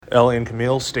Ellie and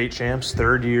Camille, state champs,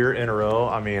 third year in a row.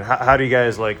 I mean, how do you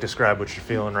guys describe what you're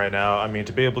feeling right now? I mean,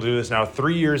 to be able to do this now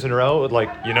 3 years in a row,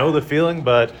 the feeling,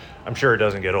 but I'm sure it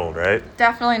doesn't get old, right?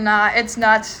 Definitely not. It's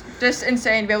nuts. Just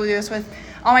insane to be able to do this with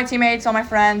all my teammates, all my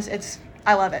friends.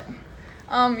 I love it.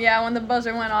 Yeah, when the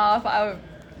buzzer went off,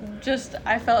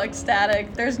 I felt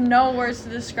ecstatic. There's no words to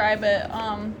describe it.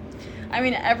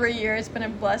 Every year it's been a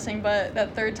blessing, but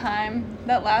that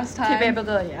last time. To be able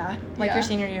to, your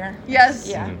senior year. Yes.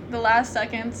 Yeah. The last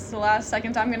seconds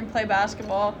I'm going to play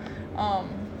basketball.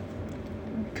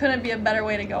 Couldn't be a better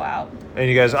way to go out. And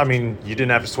you guys, you didn't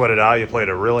have to sweat it out. You played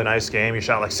a really nice game. You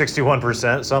shot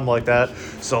 61%, something like that.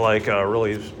 So, a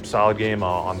really solid game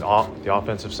on the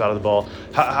offensive side of the ball.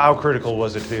 How critical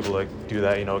was it to be able to do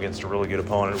that, against a really good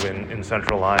opponent in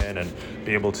Central Lyon and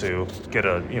be able to get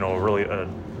a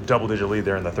double-digit lead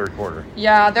there in the third quarter?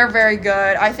 Yeah, they're very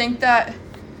good. I think that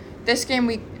this game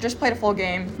we just played a full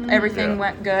game. Mm-hmm. Everything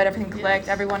went good. Everything clicked. Yes.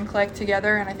 Everyone clicked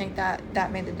together, and I think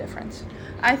that made the difference.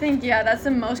 I think, that's the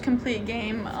most complete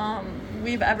game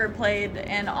we've ever played.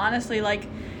 And honestly,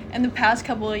 in the past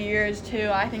couple of years, too,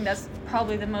 I think that's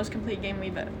probably the most complete game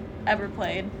we've ever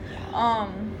played.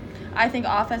 I think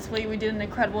offensively we did an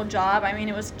incredible job.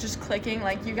 It was just clicking.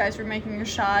 You guys were making your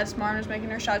shots. Marin was making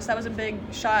her shots. That was a big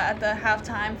shot at the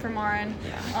halftime for Marin.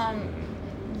 Yeah.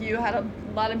 You had a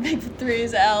lot of big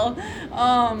threes, Elle.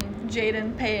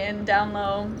 Jaden, Peyton, down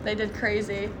low. They did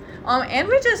crazy. And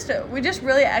we just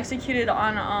really executed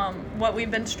on what we've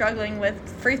been struggling with,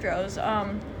 free throws.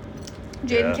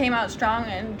 Jaden came out strong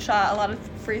and shot a lot of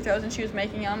free throws, and she was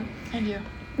making them. And you.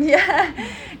 Yeah.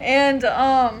 And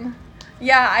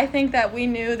I think that we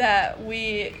knew that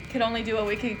we could only do what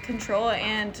we could control,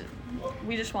 and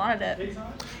we just wanted it.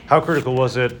 How critical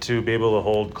was it to be able to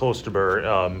hold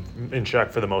Klosterber in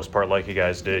check for the most part, like you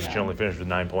guys did? She only finished with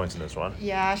 9 points in this one.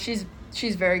 Yeah, she's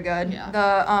very good.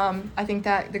 Yeah. I think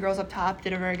that the girls up top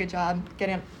did a very good job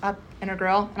getting up in her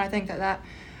grill, and I think that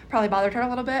probably bothered her a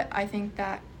little bit. I think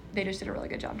that they just did a really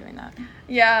good job doing that.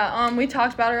 Yeah, we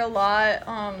talked about her a lot.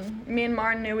 Me and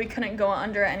Martin knew we couldn't go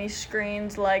under any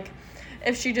screens.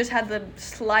 If she just had the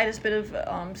slightest bit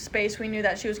of space, we knew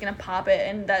that she was going to pop it,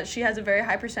 and that she has a very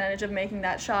high percentage of making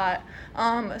that shot.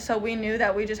 So we knew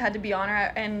that we just had to be on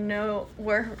her and know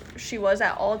where she was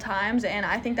at all times, and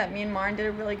I think that me and Martin did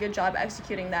a really good job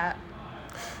executing that.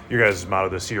 Your guys' motto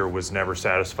this year was never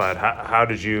satisfied. How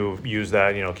did you use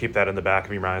that, keep that in the back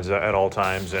of your minds at all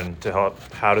times, and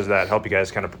how does that help you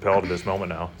guys kind of propel to this moment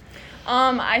now?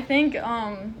 I think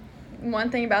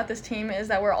one thing about this team is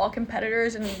that we're all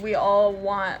competitors, and we all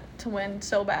want to win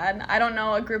so bad. I don't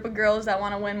know a group of girls that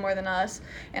want to win more than us,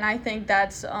 and I think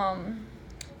that's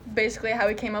basically how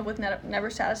we came up with never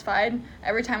satisfied.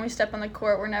 Every time we step on the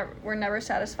court, we're never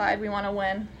satisfied. We want to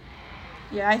win.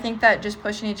 Yeah, I think that just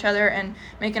pushing each other and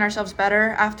making ourselves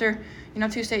better after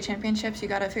 2 state championships, you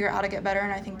got to figure out how to get better,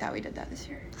 and I think that we did that this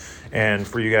year. And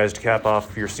for you guys to cap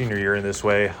off your senior year in this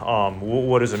way,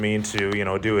 what does it mean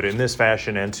to do it in this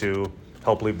fashion and to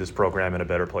help leave this program in a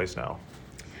better place now?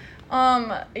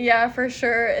 Yeah, for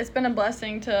sure. It's been a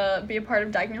blessing to be a part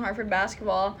of Dyke New Hartford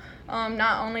basketball.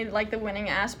 Not only the winning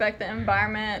aspect, the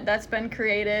environment that's been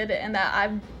created and that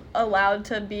I've allowed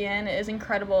to be in is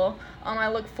incredible. I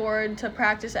look forward to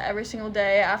practice every single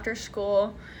day after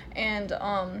school, and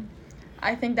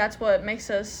I think that's what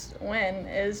makes us win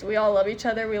is we all love each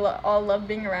other. We all love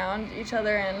being around each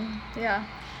other, and yeah.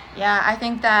 Yeah, I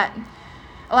think that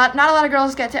not a lot of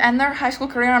girls get to end their high school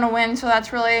career on a win, so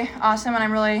that's really awesome, and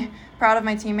I'm really proud of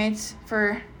my teammates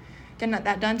for getting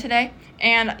that done today.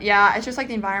 And yeah, it's just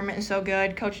the environment is so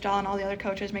good. Coach Dahl and all the other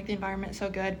coaches make the environment so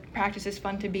good. Practice is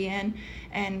fun to be in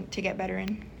and to get better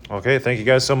in. Okay, thank you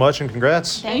guys so much, and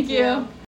congrats. Thank you.